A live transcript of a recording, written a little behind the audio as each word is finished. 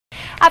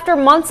After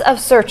months of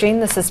searching,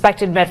 the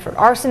suspected Medford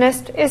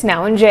arsonist is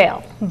now in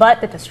jail.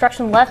 But the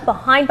destruction left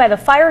behind by the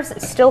fires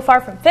is still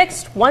far from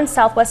fixed. One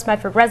Southwest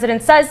Medford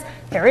resident says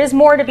there is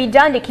more to be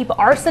done to keep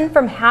arson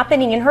from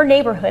happening in her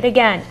neighborhood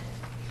again.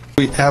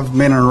 We have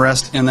made an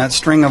arrest in that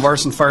string of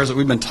arson fires that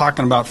we've been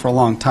talking about for a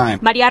long time.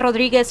 Maria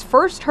Rodriguez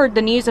first heard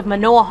the news of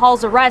Manoah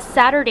Hall's arrest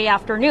Saturday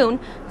afternoon.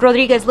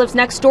 Rodriguez lives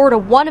next door to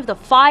one of the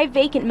 5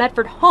 vacant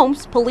Medford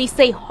homes police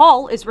say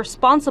Hall is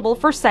responsible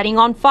for setting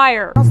on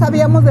fire. No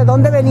sabíamos de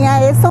dónde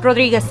venía eso.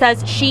 Rodriguez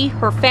says she,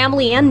 her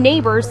family, and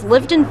neighbors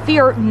lived in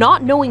fear,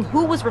 not knowing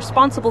who was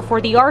responsible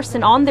for the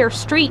arson on their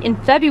street in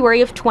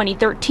February of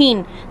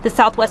 2013. The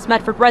Southwest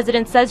Medford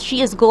resident says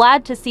she is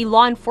glad to see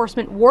law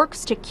enforcement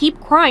works to keep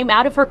crime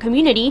out of her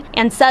community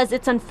and says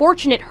it's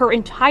unfortunate her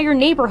entire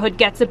neighborhood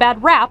gets a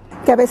bad rap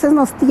Que a veces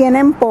nos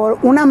tienen por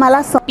una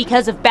mala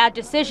because of bad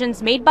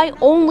decisions made by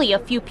only a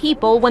few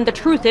people, when the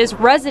truth is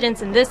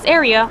residents in this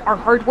area are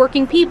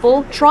hardworking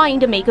people trying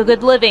to make a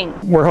good living.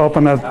 We're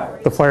hoping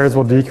that the fires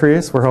will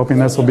decrease. We're hoping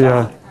this will be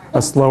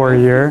a slower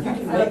year,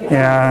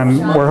 and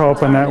we're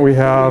hoping that we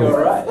have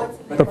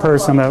the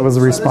person that was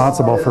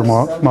responsible for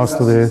most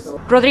of these.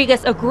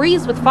 Rodriguez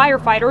agrees with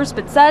firefighters,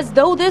 but says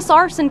though this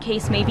arson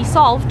case may be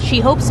solved, she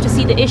hopes to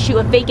see the issue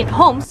of vacant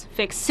homes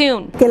fixed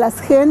soon. Que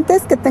las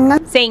gentes que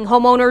tengan... Saying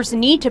homeowners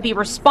need to be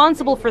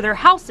responsible for their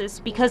houses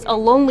because a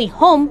lonely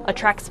home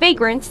attracts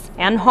vagrants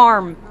and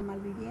harm.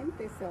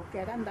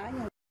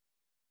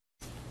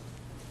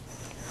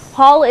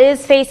 Hall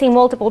is facing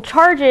multiple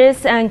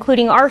charges,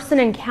 including arson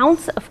and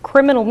counts of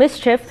criminal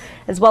mischief,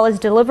 as well as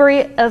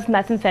delivery of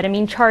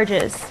methamphetamine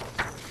charges.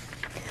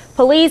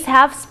 Police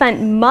have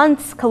spent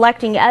months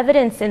collecting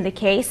evidence in the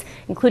case,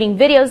 including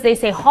videos they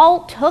say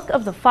Hall took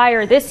of the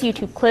fire. This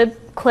YouTube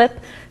clip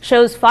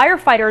shows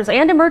firefighters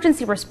and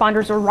emergency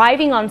responders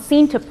arriving on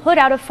scene to put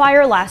out a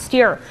fire last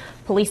year.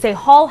 Police say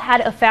Hall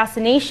had a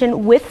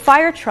fascination with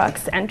fire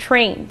trucks and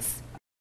trains.